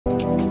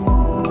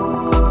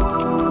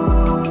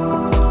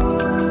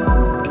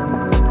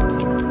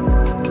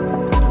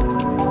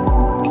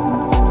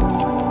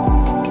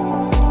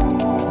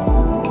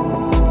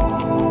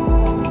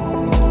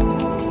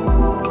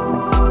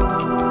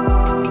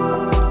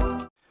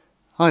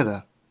Hi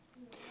there.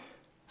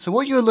 So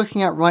what you're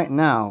looking at right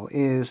now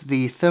is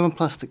the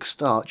thermoplastic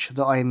starch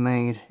that I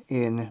made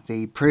in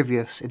the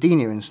previous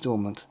Edenia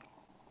installment.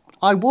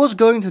 I was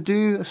going to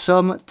do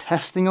some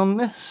testing on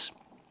this,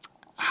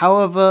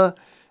 however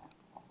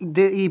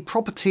the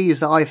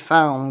properties that I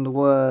found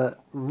were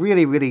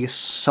really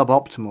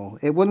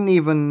suboptimal. It wouldn't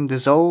even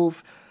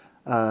dissolve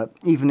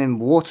even in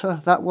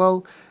water that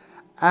well,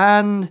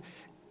 and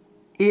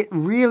it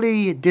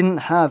really didn't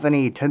have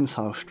any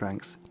tensile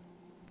strength.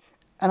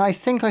 And I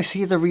think I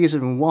see the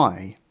reason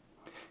why.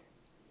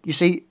 You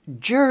see,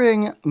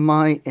 during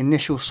my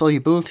initial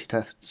solubility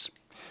tests,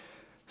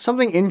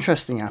 something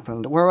interesting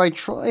happened where I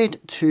tried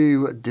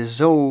to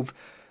dissolve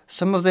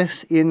some of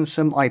this in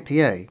some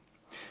IPA.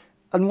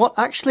 And what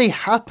actually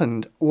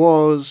happened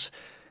was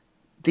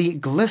the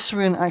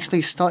glycerin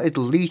actually started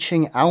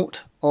leaching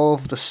out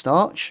of the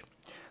starch,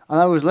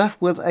 and I was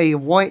left with a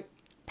white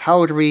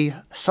powdery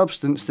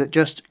substance that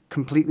just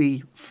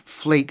completely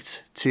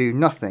flaked to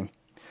nothing.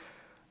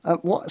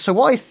 So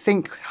what I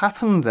think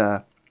happened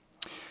there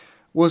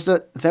was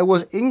that there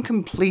was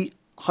incomplete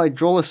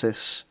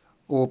hydrolysis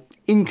or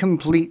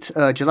incomplete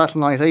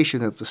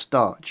gelatinization of the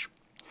starch.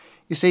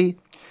 You see,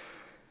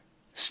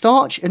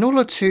 starch, in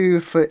order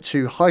for it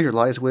to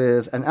hydrolyze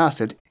with an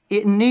acid,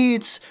 it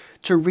needs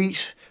to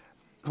reach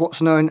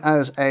what's known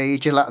as a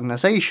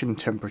gelatinization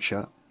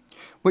temperature,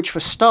 which for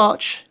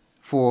starch,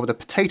 for the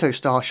potato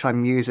starch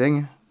I'm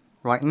using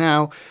right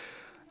now,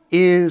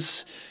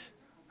 is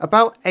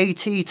about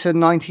 80 to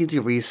 90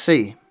 degrees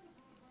C.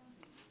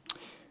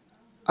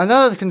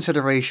 Another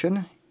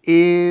consideration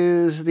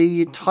is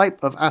the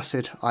type of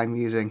acid I'm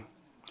using.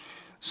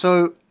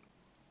 So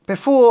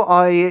before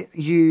I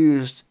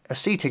used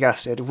acetic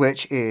acid,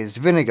 which is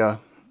vinegar,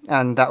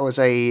 and that was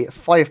a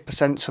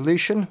 5%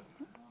 solution,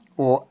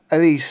 or at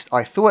least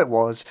I thought it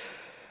was.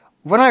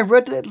 When I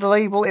read the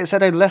label, it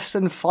said a less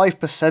than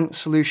 5%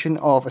 solution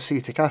of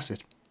acetic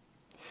acid,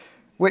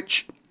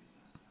 which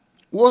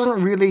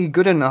wasn't really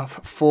good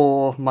enough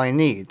for my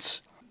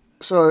needs.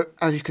 So,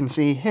 as you can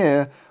see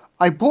here,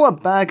 I bought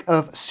a bag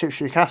of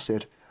citric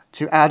acid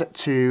to add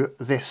to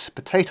this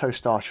potato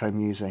starch I'm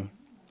using.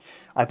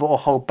 I bought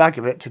a whole bag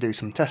of it to do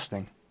some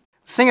testing.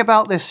 The thing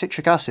about this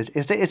citric acid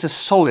is that it's a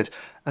solid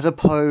as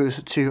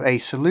opposed to a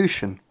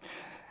solution.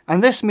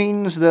 And this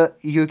means that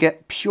you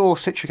get pure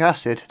citric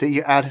acid that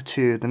you add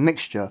to the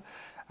mixture.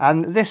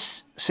 And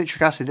this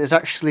citric acid is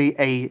actually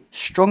a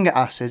stronger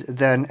acid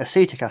than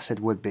acetic acid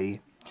would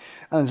be.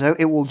 And so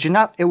it will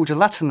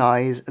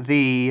gelatinize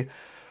the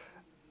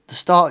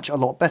starch a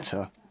lot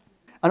better.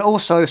 And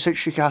also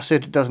citric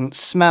acid doesn't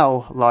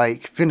smell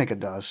like vinegar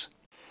does.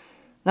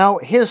 Now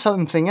here's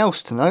something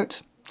else to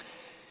note.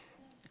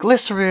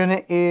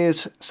 Glycerin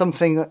is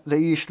something that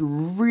you should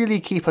really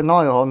keep an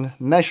eye on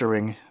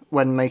measuring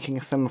when making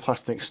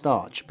thermoplastic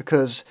starch,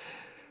 because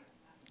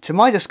to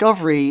my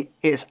discovery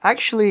it's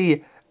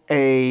actually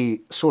a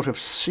sort of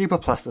super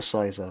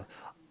plasticizer.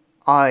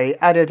 I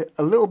added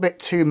a little bit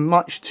too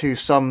much to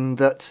some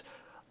that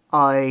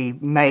I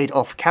made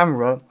off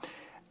camera,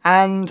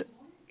 and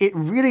it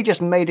really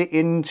just made it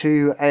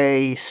into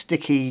a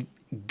sticky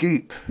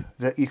goop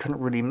that you couldn't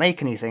really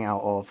make anything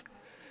out of.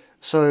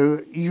 So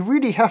you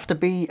really have to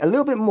be a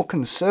little bit more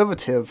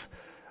conservative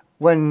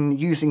when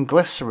using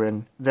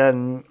glycerin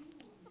than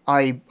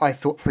I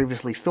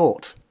previously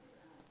thought.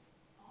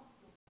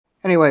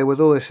 Anyway, with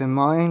all this in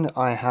mind,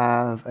 I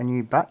have a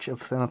new batch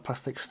of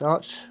thermoplastic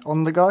starch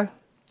on the go,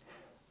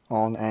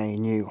 on a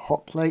new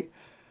hot plate.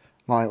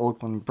 My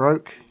old one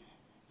broke,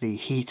 the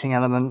heating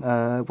element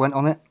went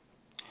on it.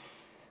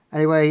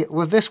 Anyway,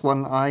 with this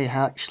one I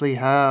actually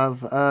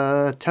have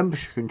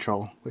temperature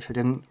control, which I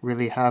didn't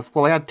really have.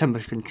 Well, I had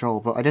temperature control,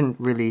 but I didn't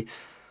really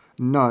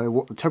know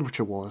what the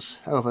temperature was.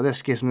 However,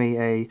 this gives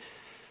me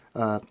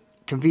a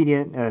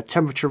convenient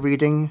temperature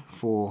reading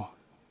for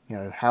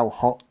how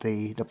hot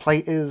the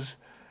plate is,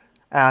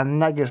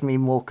 and that gives me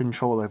more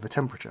control over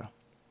temperature.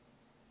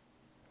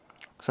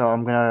 So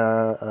I'm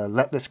gonna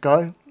let this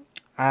go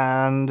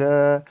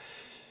and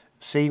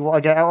see what I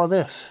get out of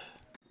this.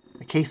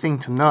 The key thing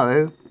to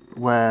know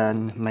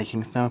when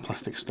making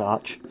thermoplastic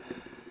starch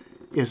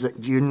is that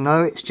you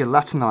know it's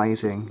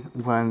gelatinizing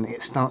when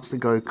it starts to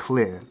go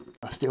clear.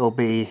 First it will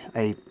be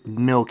a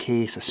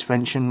milky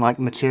suspension like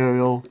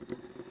material,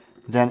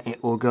 then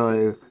it will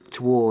go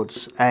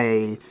towards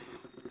a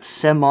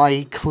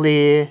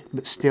semi-clear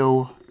but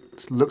still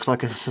looks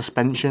like a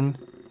suspension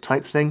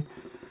type thing,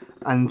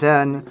 and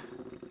then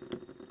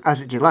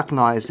as it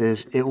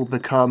gelatinizes it will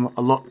become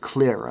a lot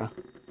clearer.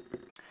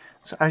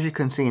 So as you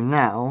can see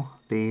now,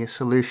 the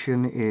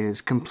solution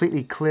is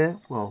completely clear,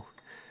 well,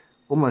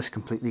 almost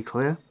completely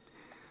clear,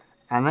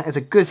 and that is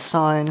a good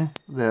sign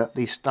that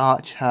the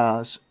starch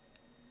has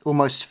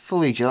almost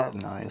fully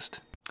gelatinized.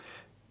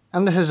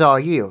 And this is our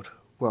yield.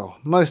 Well,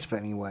 most of it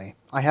anyway.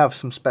 I have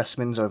some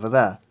specimens over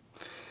there.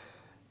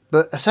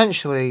 But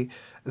essentially,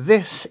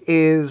 this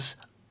is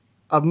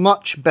a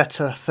much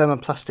better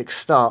thermoplastic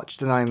starch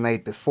than I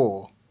made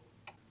before.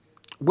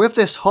 With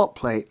this hot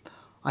plate,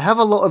 I have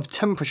a lot of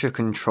temperature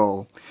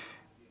control.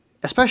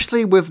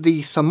 especially with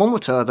the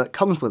thermometer that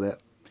comes with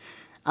it.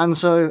 And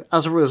so,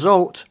 as a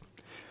result,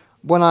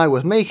 when I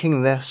was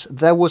making this,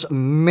 there was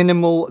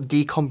minimal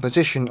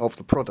decomposition of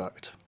the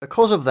product.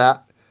 Because of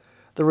that,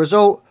 the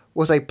result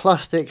was a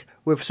plastic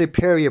with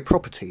superior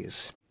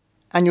properties.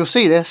 And you'll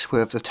see this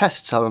with the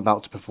tests I'm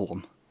about to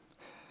perform.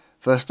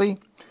 Firstly,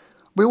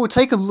 we will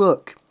take a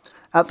look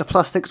at the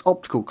plastic's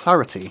optical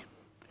clarity.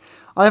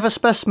 I have a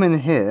specimen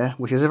here,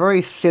 which is a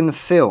very thin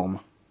film.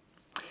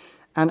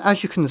 And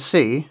as you can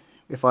see,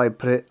 if I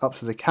put it up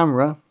to the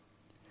camera,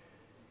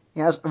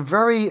 it has a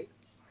very,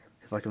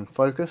 if I can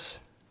focus,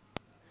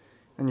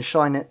 and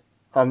shine it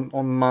on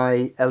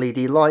my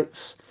LED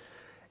lights,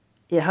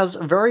 it has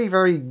very,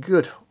 very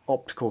good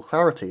optical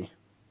clarity.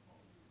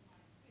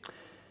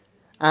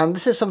 And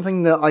this is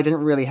something that I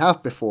didn't really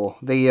have before.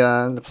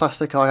 The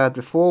plastic I had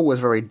before was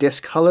very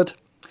discoloured.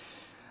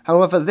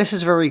 However, this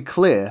is very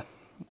clear.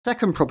 The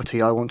second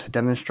property I want to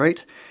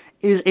demonstrate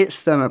is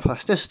its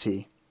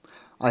thermoplasticity.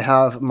 I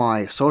have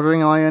my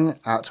soldering iron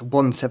at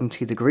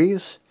 170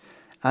 degrees,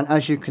 and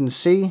as you can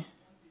see,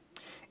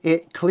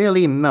 it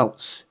clearly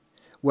melts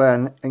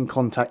when in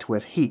contact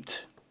with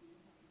heat.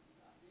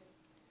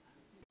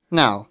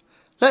 Now,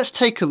 let's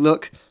take a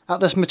look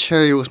at this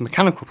material's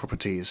mechanical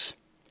properties.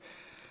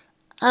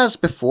 As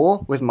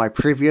before with my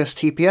previous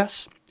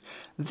TPS,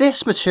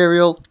 this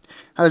material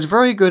has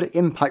very good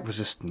impact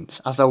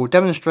resistance. As I will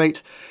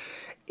demonstrate,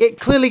 it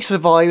clearly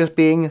survives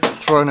being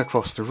thrown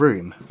across the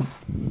room.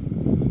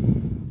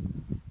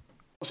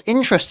 What's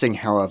interesting,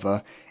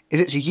 however, is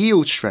its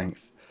yield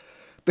strength.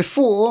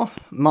 Before,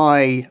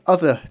 my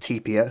other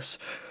TPS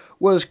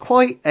was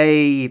quite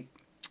a,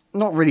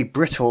 not really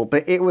brittle,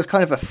 but it was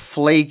kind of a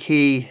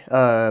flaky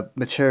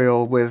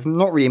material with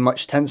not really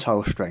much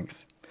tensile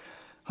strength.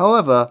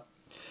 However,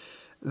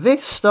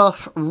 this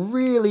stuff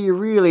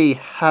really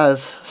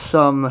has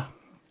some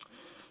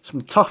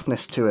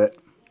toughness to it.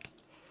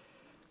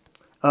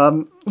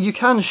 You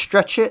can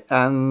stretch it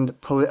and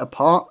pull it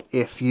apart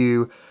if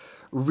you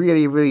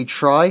really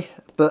try,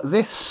 but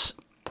this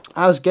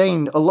has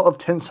gained a lot of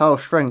tensile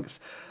strength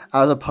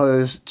as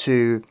opposed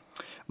to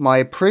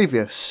my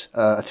previous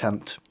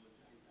attempt.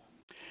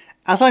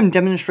 As I'm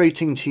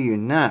demonstrating to you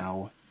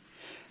now,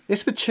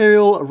 this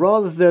material,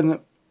 rather than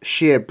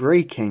sheer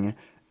breaking,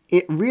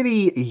 it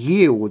really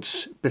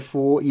yields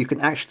before you can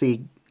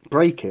actually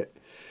break it.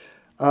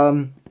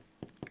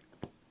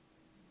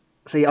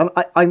 See,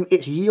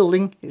 it's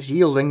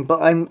yielding,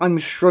 but I'm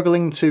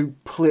struggling to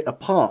pull it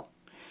apart.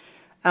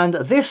 And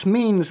this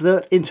means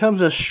that in terms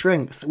of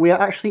strength, we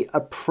are actually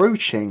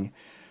approaching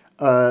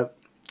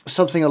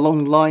something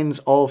along the lines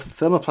of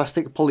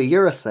thermoplastic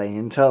polyurethane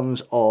in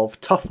terms of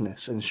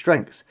toughness and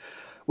strength,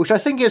 which I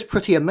think is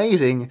pretty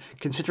amazing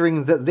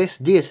considering that this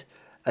did,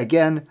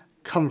 again,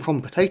 come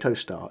from potato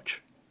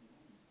starch.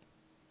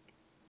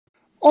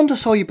 On to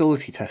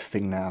solubility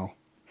testing now.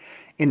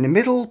 In the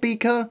middle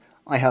beaker,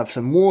 I have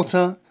some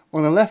water,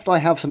 on the left I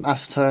have some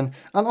acetone,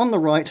 and on the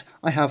right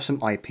I have some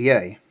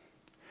IPA.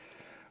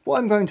 What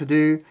I'm going to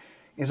do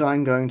is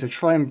I'm going to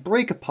try and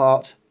break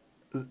apart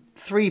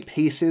 3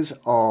 pieces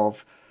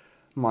of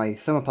my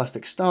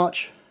thermoplastic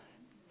starch,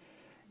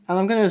 and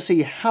I'm going to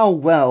see how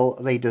well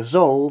they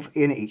dissolve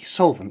in each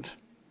solvent.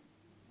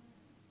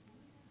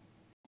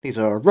 These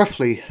are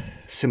roughly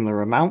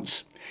similar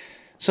amounts,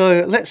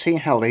 so let's see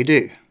how they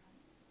do.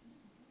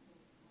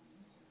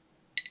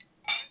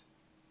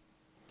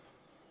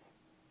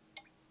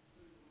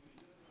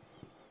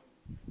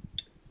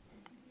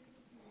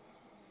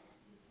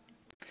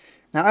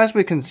 Now, as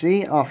we can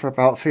see, after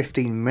about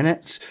 15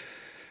 minutes,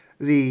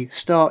 the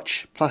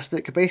starch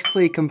plastic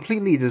basically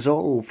completely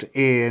dissolved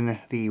in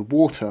the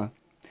water,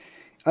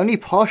 only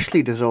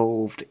partially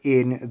dissolved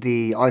in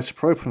the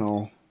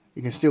isopropanol.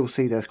 You can still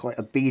see there's quite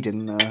a bead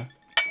in there.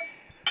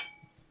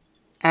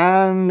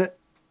 And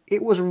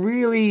it was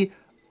really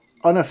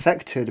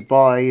unaffected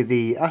by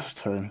the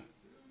acetone.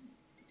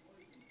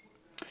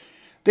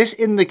 This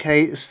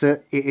indicates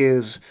that it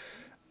is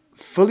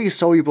fully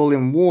soluble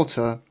in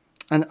water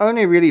and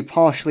only really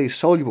partially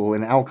soluble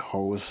in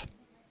alcohols.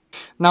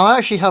 Now, I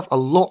actually have a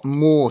lot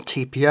more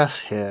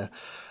TPS here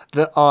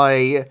that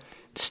I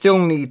still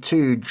need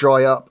to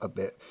dry up a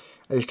bit.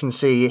 As you can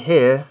see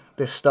here,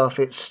 this stuff,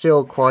 it's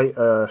still quite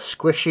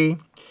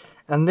squishy,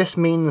 and this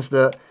means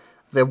that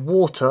the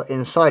water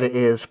inside it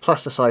is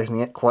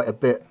plasticizing it quite a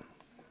bit.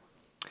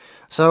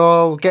 So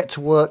I'll get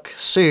to work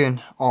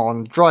soon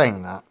on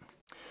drying that.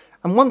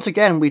 And once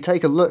again, we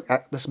take a look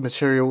at this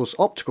material's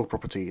optical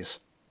properties.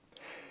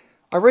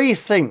 I really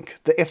think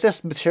that if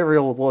this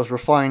material was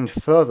refined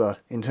further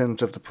in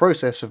terms of the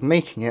process of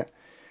making it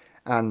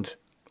and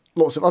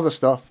lots of other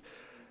stuff,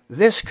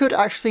 this could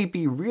actually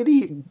be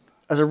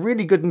a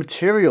really good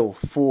material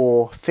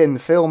for thin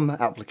film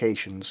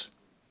applications.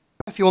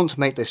 If you want to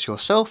make this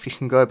yourself, you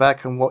can go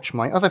back and watch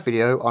my other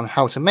video on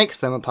how to make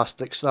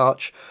thermoplastic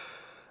starch,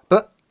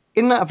 but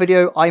in that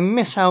video I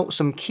miss out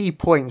some key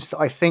points that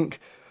I think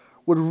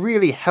would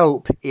really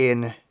help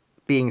in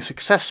being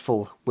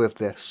successful with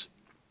this.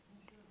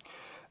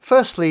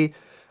 Firstly,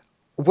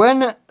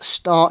 When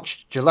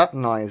starch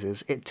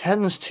gelatinizes, it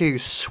tends to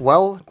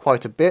swell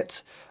quite a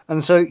bit,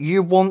 and so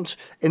you want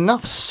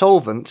enough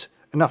solvent,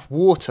 enough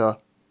water,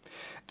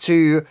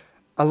 to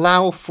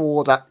allow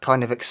for that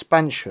kind of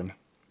expansion.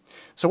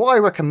 So what I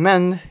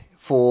recommend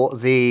for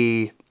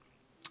the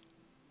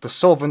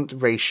solvent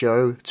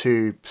ratio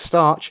to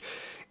starch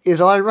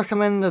is I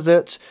recommend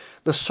that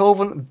the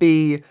solvent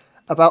be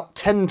about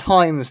 10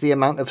 times the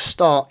amount of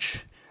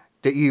starch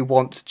that you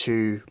want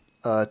to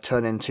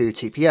turn into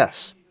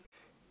TPS.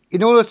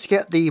 In order to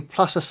get the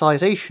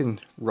plasticization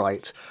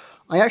right,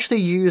 I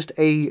actually used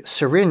a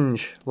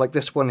syringe like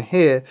this one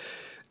here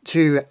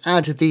to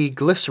add the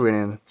glycerin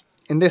in.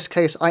 In this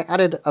case, I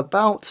added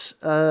about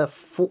somewhere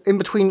in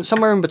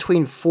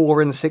between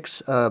 4 and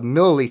 6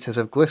 milliliters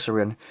of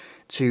glycerin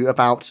to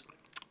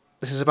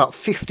this is about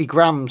 50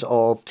 grams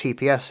of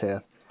TPS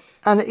here.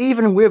 And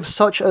even with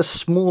such a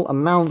small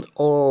amount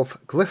of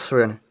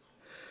glycerin,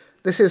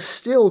 this is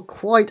still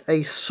quite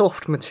a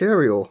soft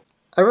material.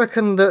 I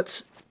reckon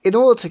that in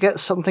order to get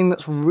something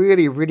that's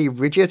really, really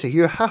rigid,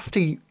 you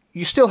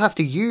still have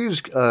to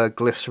use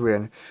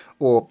glycerin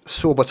or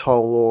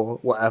sorbitol or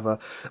whatever,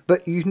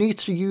 but you need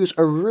to use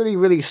a really,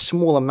 really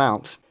small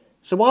amount.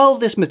 So while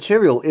this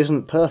material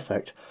isn't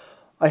perfect,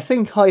 I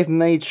think I've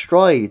made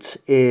strides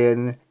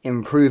in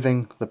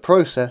improving the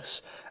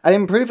process and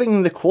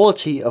improving the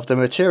quality of the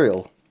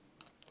material,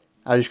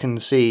 as you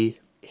can see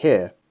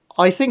here.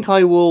 I think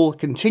I will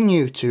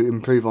continue to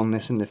improve on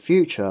this in the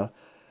future,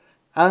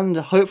 and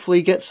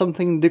hopefully get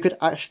something that could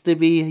actually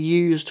be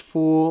used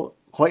for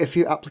quite a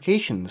few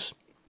applications.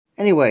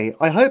 Anyway,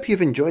 I hope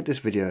you've enjoyed this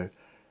video,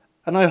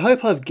 and I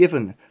hope I've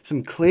given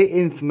some clear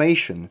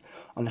information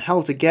on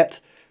how to get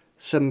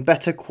some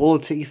better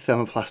quality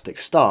thermoplastic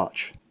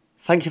starch.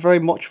 Thank you very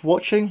much for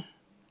watching.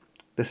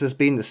 This has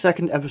been the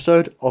second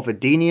episode of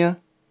Edenia.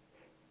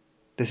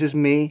 This is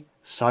me,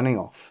 signing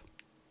off.